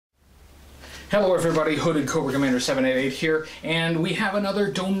Hello everybody, Hooded Cobra Commander 788 here, and we have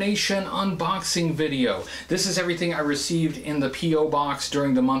another donation unboxing video. This is everything I received in the P.O. box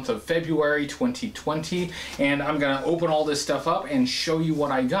during the month of February 2020, and I'm going to open all this stuff up and show you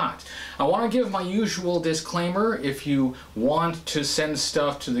what I got. I want to give my usual disclaimer. If you want to send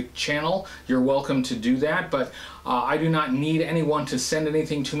stuff to the channel, you're welcome to do that, but I do not need anyone to send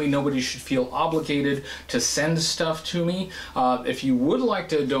anything to me. Nobody should feel obligated to send stuff to me. If you would like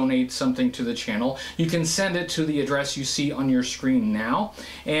to donate something to the channel, you can send it to the address you see on your screen now.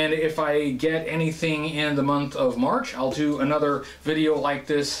 And if I get anything in the month of March, I'll do another video like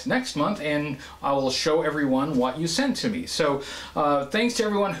this next month, and I will show everyone what you sent to me. So thanks to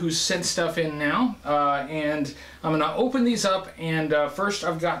everyone who sent stuff in now. And I'm going to open these up, and first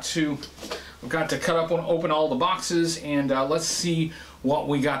I've got to open all the boxes, and let's see what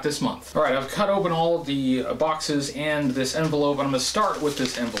we got this month. All right, I've cut open all the boxes and this envelope. I'm going to start with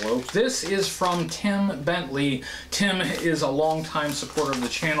this envelope. This is from Tim Bentley. Tim is a longtime supporter of the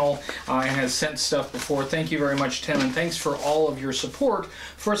channel and has sent stuff before. Thank you very much, Tim, and thanks for all of your support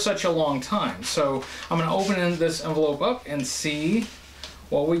for such a long time. So I'm going to open this envelope up and see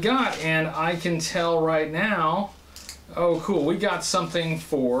what we got, and I can tell right now, oh cool, we got something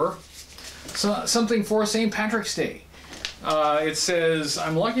for St. Patrick's Day. It says,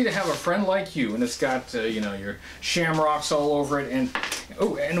 "I'm lucky to have a friend like you," and it's got you know, your shamrocks all over it, and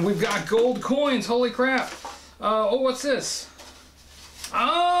oh, and we've got gold coins. Holy crap! Oh, what's this?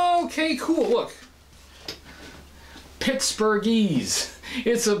 Oh, okay, cool. Look, Pittsburghese.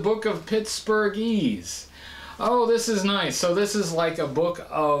 It's a book of Pittsburghese. Oh, this is nice. So this is like a book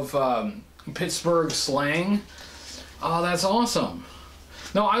of Pittsburgh slang. Oh, that's awesome.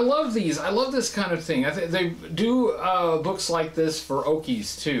 No, I love these. I love this kind of thing. They do books like this for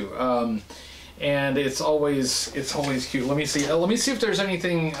Okies too, and it's always cute. Let me see. Let me see if there's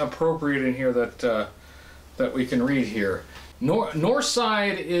anything appropriate in here that we can read here. North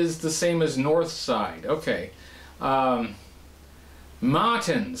side is the same as north side. Okay.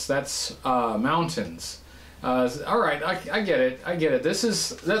 Mountains. That's mountains. All right. I get it. I get it. This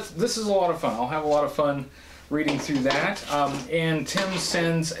is a lot of fun. I'll have a lot of fun reading through that. And Tim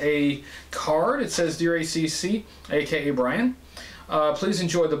sends a card. It says, "Dear ACC, aka Brian, please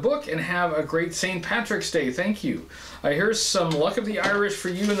enjoy the book and have a great St. Patrick's Day. Thank you. Here's some luck of the Irish for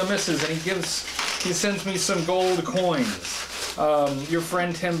you and the missus." And he sends me some gold coins. Your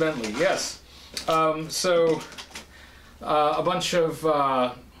friend Tim Bentley. Yes. So a bunch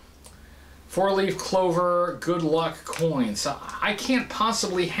of four-leaf clover good luck coins. I can't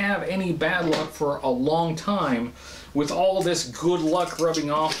possibly have any bad luck for a long time with all this good luck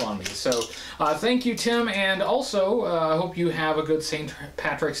rubbing off on me. So thank you, Tim, and also I hope you have a good St.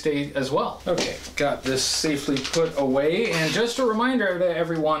 Patrick's Day as well. Okay, got this safely put away, and just a reminder to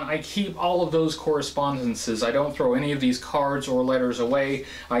everyone, I keep all of those correspondences. I don't throw any of these cards or letters away.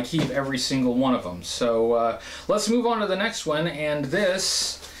 I keep every single one of them. So let's move on to the next one, and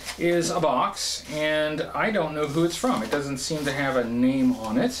this is a box, and I don't know who it's from. It doesn't seem to have a name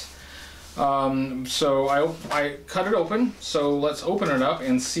on it. So I cut it open, so let's open it up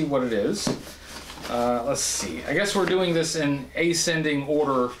and see what it is. Let's see. I guess we're doing this in ascending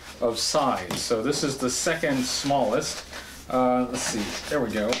order of size. So this is the second smallest. Let's see. There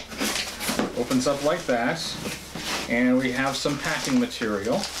we go. Opens up like that. And we have some packing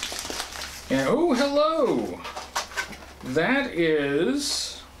material. And oh, hello! That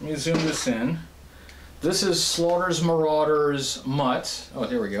is... Let me zoom this in. This is Slaughter's Marauders Mutt. Oh,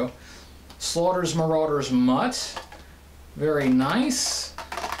 there we go. Slaughter's Marauders Mutt. Very nice.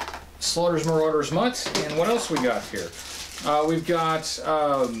 Slaughter's Marauders Mutt. And what else we got here? We've got,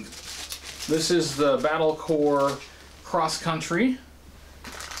 this is the Battle Corps Cross Country.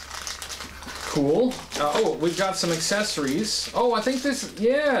 Cool. Oh, we've got some accessories. Oh, I think this,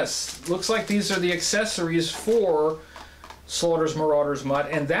 yes, looks like these are the accessories for Slaughter's Marauders Mutt,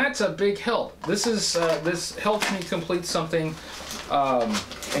 and that's a big help. This is this helps me complete something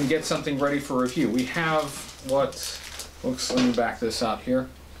and get something ready for review. We have what looks. Let me back this out here.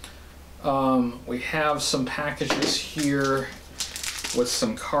 We have some packages here with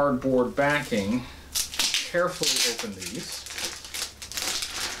some cardboard backing. Carefully open these.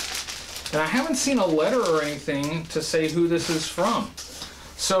 And I haven't seen a letter or anything to say who this is from.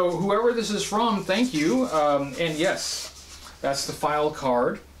 So whoever this is from, thank you. And yes. That's the file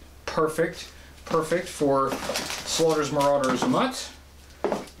card. Perfect. Perfect for Slaughter's Marauders Mutt.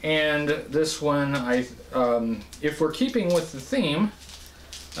 And this one, if we're keeping with the theme,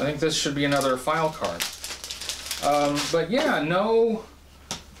 I think this should be another file card. But yeah, no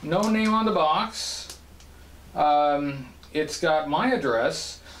name on the box. It's got my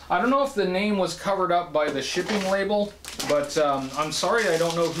address. I don't know if the name was covered up by the shipping label, but I'm sorry, I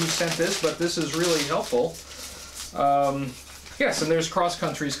don't know who sent this, but this is really helpful. Yes, and there's Cross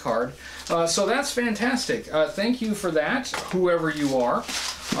Country's card. So that's fantastic. Thank you for that, whoever you are.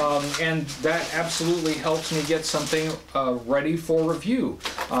 And that absolutely helps me get something ready for review.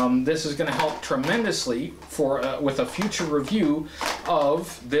 This is going to help tremendously for with a future review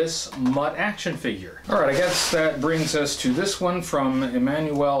of this Mutt action figure. All right, I guess that brings us to this one from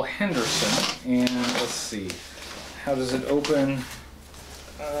Emmanuel Henderson. And let's see, how does it open?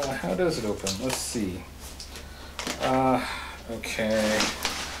 How does it open? Let's see. Okay.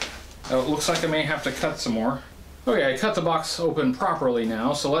 Oh, it looks like I may have to cut some more. Okay, I cut the box open properly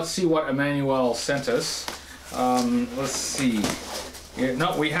now, so let's see what Emmanuel sent us. Let's see.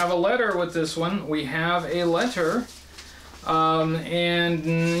 No, we have a letter with this one. We have a letter. And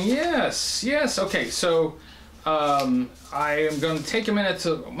yes, okay, so I am going to take a minute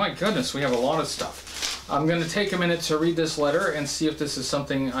to, oh my goodness, we have a lot of stuff. I'm going to take a minute to read this letter and see if this is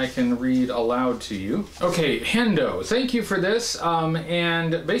something I can read aloud to you. Okay, Hendo, thank you for this.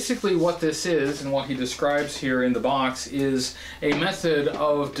 And basically what this is and what he describes here in the box is a method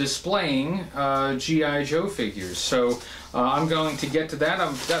of displaying G.I. Joe figures. So I'm going to get to that.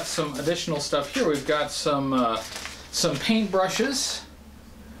 I've got some additional stuff here. We've got some paintbrushes,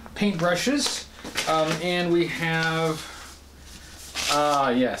 and we have,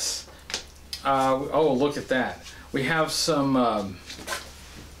 yes. Oh, look at that. We have some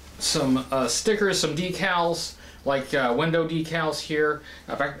stickers, some decals, like window decals here.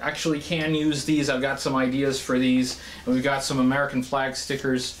 I actually can use these. I've got some ideas for these. And we've got some American flag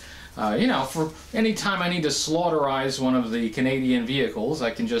stickers. You know, for any time I need to slaughterize one of the Canadian vehicles,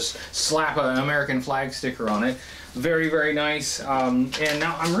 I can just slap an American flag sticker on it. Very, very nice. And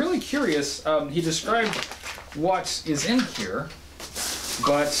now I'm really curious. He described what is in here.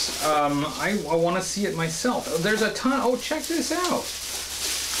 But I want to see it myself. There's a ton. Oh, check this out.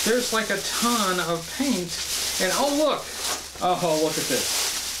 There's like a ton of paint. And oh, look. Oh, look at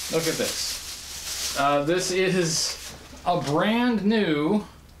this. Look at this. This is a brand new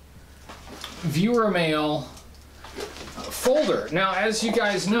viewer mail folder. Now, as you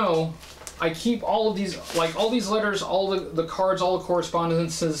guys know, I keep all of these, like all these letters, all the cards, all the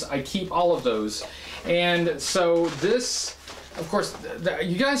correspondences. I keep all of those. And so this... Of course,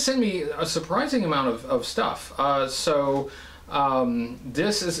 you guys send me a surprising amount of stuff. So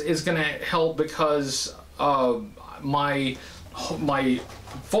this is going to help because my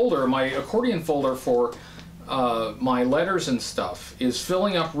folder, my accordion folder for my letters and stuff is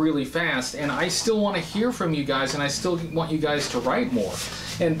filling up really fast, and I still want to hear from you guys, and I still want you guys to write more.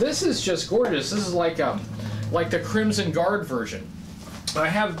 And this is just gorgeous. This is like the Crimson Guard version. I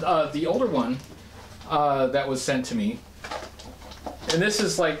have the older one that was sent to me. And this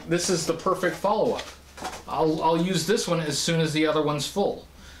is the perfect follow-up. I'll use this one as soon as the other one's full.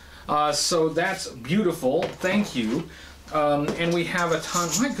 So that's beautiful. Thank you. And we have a ton.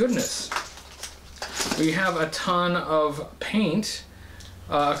 My goodness, we have a ton of paint,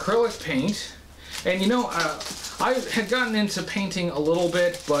 acrylic paint. And you know, I had gotten into painting a little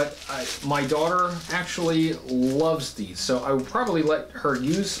bit, but my daughter actually loves these. So I would probably let her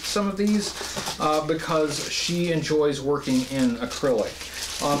use some of these because she enjoys working in acrylic.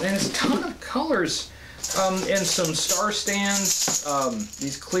 And it's a ton of colors and some star stands,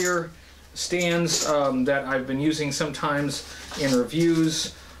 these clear stands that I've been using sometimes in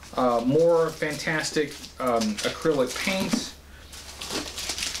reviews. More fantastic acrylic paint.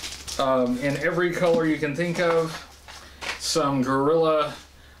 In every color you can think of, some Gorilla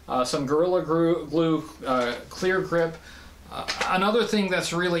Glue, clear grip. Another thing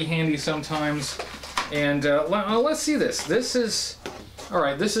that's really handy sometimes, and let's see this. This is, all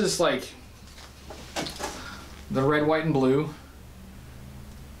right, this is like the red, white, and blue.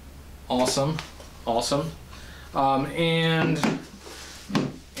 Awesome, awesome. And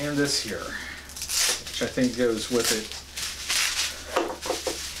this here, which I think goes with it.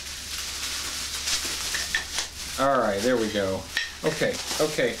 All right, there we go. Okay,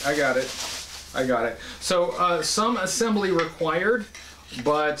 I got it. So some assembly required,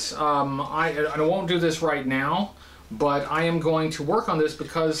 but I won't do this right now, but I am going to work on this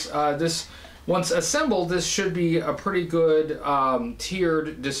because this, once assembled, this should be a pretty good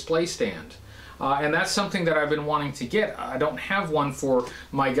tiered display stand. And that's something that I've been wanting to get. I don't have one for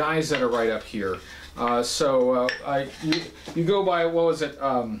my guys that are right up here. So you go by, what was it,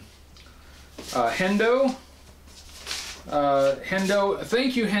 Hendo? Hendo,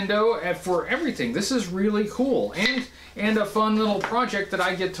 thank you, Hendo, for everything. This is really cool, and a fun little project that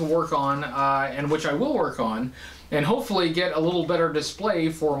I get to work on, and which I will work on, and hopefully get a little better display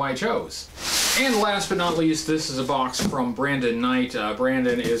for my shows. And last but not least, this is a box from Brandon Knight.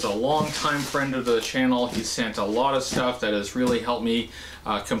 Brandon is a longtime friend of the channel. He sent a lot of stuff that has really helped me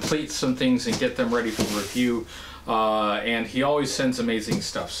complete some things and get them ready for review. And he always sends amazing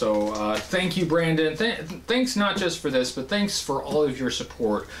stuff. So thank you, Brandon. Thanks not just for this, but thanks for all of your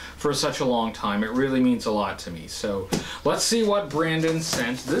support for such a long time. It really means a lot to me. So let's see what Brandon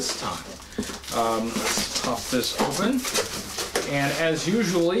sent this time. Let's pop this open. And as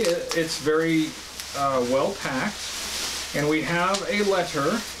usually, it's very well packed. And we have a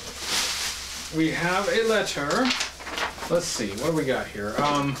letter. We have a letter. Let's see, what do we got here?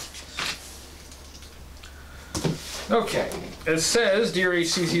 Okay, it says, Dear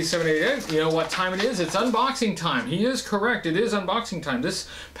HCC788, you know what time it is? It's unboxing time. He is correct, it is unboxing time. This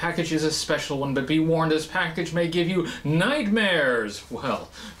package is a special one, but be warned, this package may give you nightmares. Well,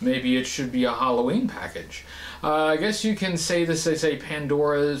 maybe it should be a Halloween package. I guess you can say this is a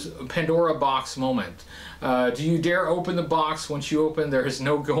Pandora box moment. Do you dare open the box? Once you open, there is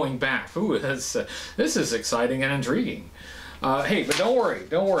no going back. Ooh, this is exciting and intriguing. Hey, but don't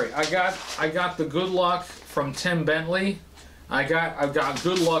worry. I got the good luck from Tim Bentley. I've got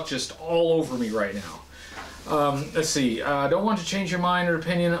good luck just all over me right now. Let's see. Don't want to change your mind or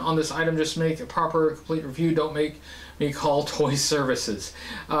opinion on this item. Just make a proper, complete review. Don't make me call Toy Services.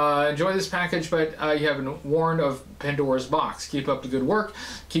 Enjoy this package, but you have been warned of Pandora's box. Keep up the good work.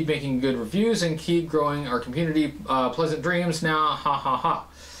 Keep making good reviews and keep growing our community. Pleasant dreams now. Ha ha ha.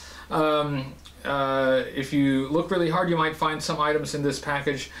 If you look really hard, you might find some items in this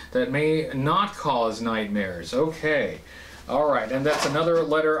package that may not cause nightmares. Okay. Alright, and that's another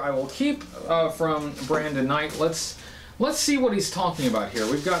letter I will keep from Brandon Knight. Let's see what he's talking about here.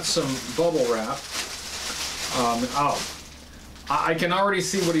 We've got some bubble wrap. I can already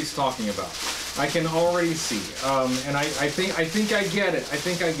see what he's talking about. I can already see. And I think I get it. I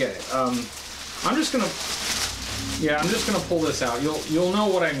think I get it. I'm just gonna pull this out. You'll know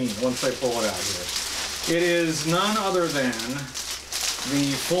what I mean once I pull it out here. It is none other than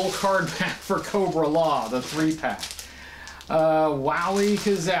the full card pack for Cobra Law, the 3-pack. Wowie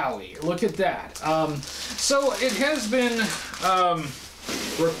kazowie. Look at that. So it has been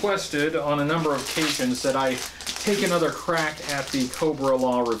requested on a number of occasions that I take another crack at the Cobra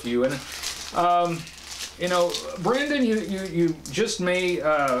Law review, and you know, Brandon, you just may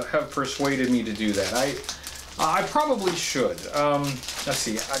have persuaded me to do that. I probably should. Let's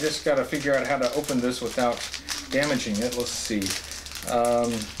see. I just got to figure out how to open this without damaging it. Let's see.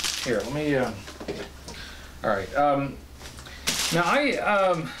 Here, let me. All right. Now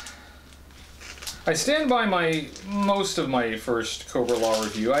I stand by most of my first Cobra Law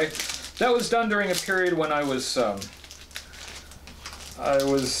review. That was done during a period when I was a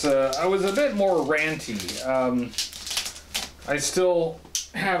bit more ranty. I still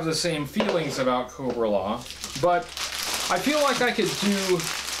have the same feelings about Cobra Law, but I feel like I could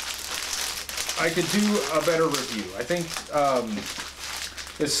do a better review. I think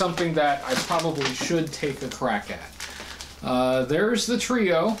it's something that I probably should take a crack at. There's the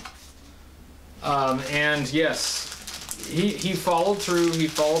trio. And yes, he followed through. He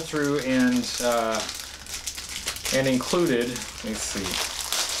followed through and included. Let me see.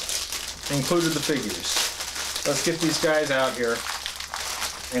 Included the figures. Let's get these guys out here.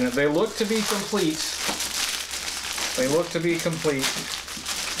 And they look to be complete. They look to be complete.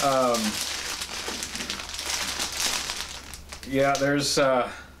 Yeah, there's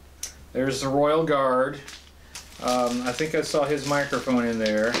the Royal Guard. I think I saw his microphone in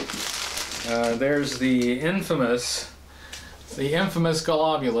there. There's the infamous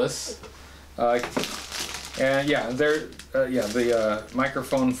Globulus, and yeah, the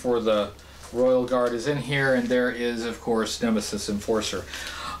microphone for the Royal Guard is in here, and there is, of course, Nemesis Enforcer.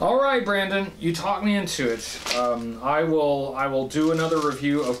 All right, Brandon, you talked me into it. I will do another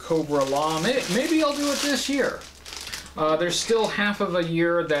review of Cobra Law. Maybe I'll do it this year. There's still half of a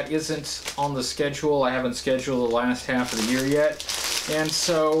year that isn't on the schedule. I haven't scheduled the last half of the year yet, and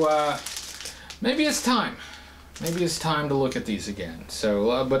so. Maybe it's time. Maybe it's time to look at these again.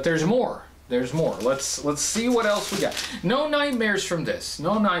 So, but there's more. There's more. Let's see what else we got. No nightmares from this.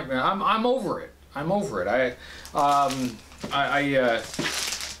 No nightmare. I'm over it. I'm over it.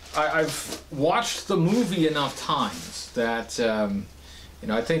 I've watched the movie enough times that you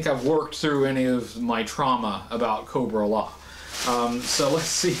know, I think I've worked through any of my trauma about Cobra Law. So let's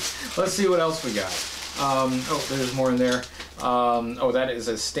see what else we got. Oh, there's more in there. Oh, that is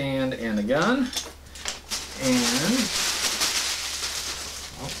a stand and a gun. And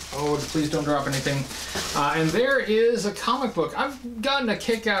Oh, please don't drop anything. And there is a comic book. I've gotten a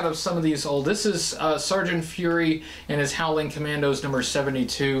kick out of some of these old. This is Sergeant Fury and his Howling Commandos number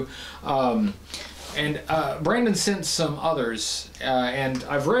 72. And Brandon sent some others, and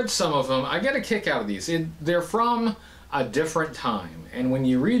I've read some of them. I get a kick out of these. They're from a different time, and when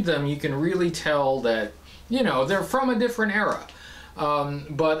you read them, you can really tell that, you know, they're from a different era.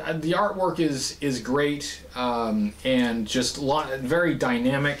 But the artwork is great, and just very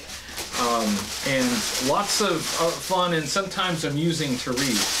dynamic, and lots of fun and sometimes amusing to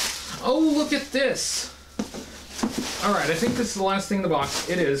read. Oh, look at this! All right, I think this is the last thing in the box.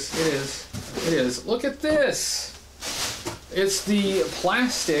 It is. It is. It is. Look at this! It's the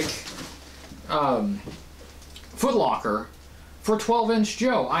plastic Foot Locker for 12-inch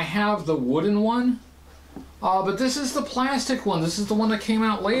Joe. I have the wooden one. But this is the plastic one. This is the one that came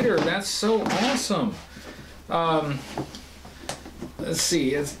out later. That's so awesome. Let's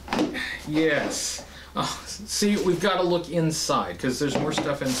see. Yes. See, we've got to look inside because there's more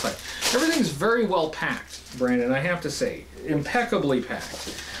stuff inside. Everything's very well packed, Brandon, I have to say. Impeccably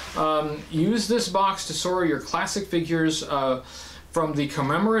packed. Use this box to store your classic figures from the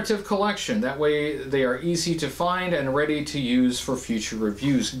commemorative collection. That way they are easy to find and ready to use for future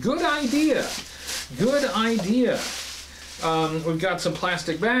reviews. Good idea. Good idea. We've got some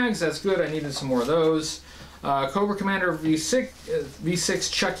plastic bags. That's good. I needed some more of those. Cobra Commander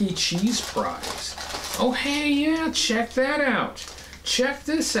V6 Chuck E. Cheese prize. Oh, hey, yeah, check that out. Check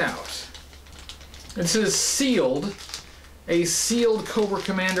this out. It says sealed. A sealed Cobra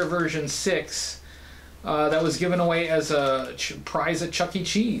Commander version 6 that was given away as a prize at Chuck E.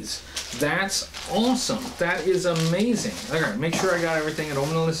 Cheese. That's awesome. That is amazing. All right, make sure I got everything. I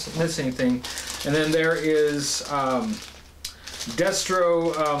don't want to miss anything. And then there is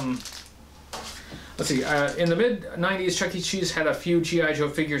Destro. Let's see. In the mid-90s, Chuck E. Cheese had a few G.I. Joe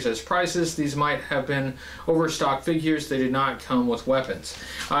figures as prizes. These might have been overstock figures. They did not come with weapons.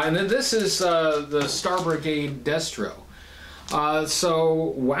 And then this is the Star Brigade Destro.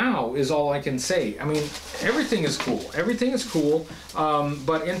 So, wow is all I can say. I mean, everything is cool. Everything is cool.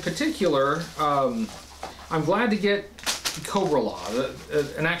 But in particular, I'm glad to get Cobra Law,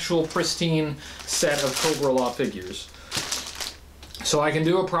 an actual pristine set of Cobra Law figures, so I can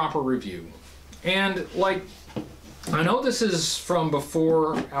do a proper review. And, like, I know this is from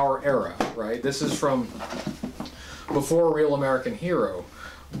before our era, right? This is from before Real American Hero.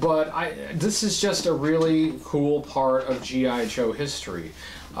 But this is just a really cool part of G.I. Joe history,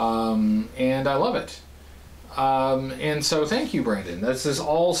 and I love it. And so thank you, Brandon. This is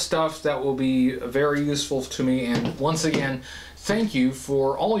all stuff that will be very useful to me, and once again, thank you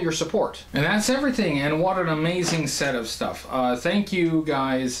for all your support. And that's everything, and what an amazing set of stuff. Thank you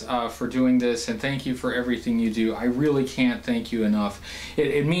guys for doing this, and thank you for everything you do. I really can't thank you enough.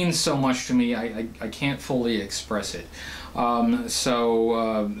 It means so much to me. I can't fully express it. All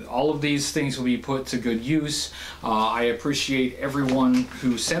of these things will be put to good use. I appreciate everyone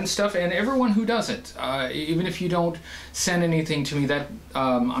who sends stuff and everyone who doesn't. Even if you don't send anything to me, that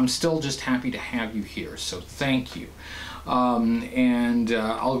I'm still just happy to have you here, so thank you.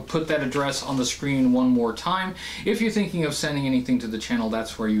 I'll put that address on the screen one more time. If you're thinking of sending anything to the channel,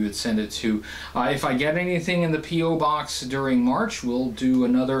 that's where you would send it to. If I get anything in the P.O. box during March, we'll do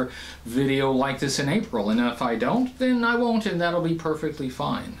another video like this in April, and if I don't, then I won't, and that'll be perfectly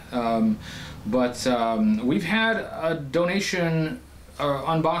fine. We've had a donation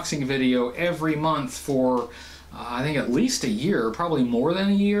unboxing video every month for I think at least a year, probably more than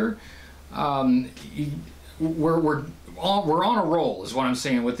a year. We're on a roll, is what I'm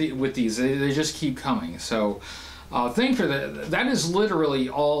saying with these. They just keep coming. So thank you for that. That is literally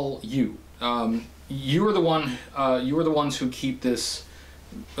all you. You are the one. You are the ones who keep this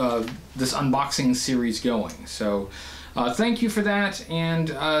this unboxing series going. So thank you for that, and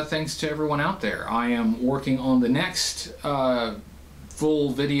thanks to everyone out there. I am working on the next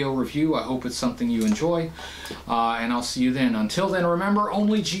full video review. I hope it's something you enjoy, and I'll see you then. Until then, remember,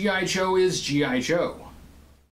 only G.I. Joe is G.I. Joe.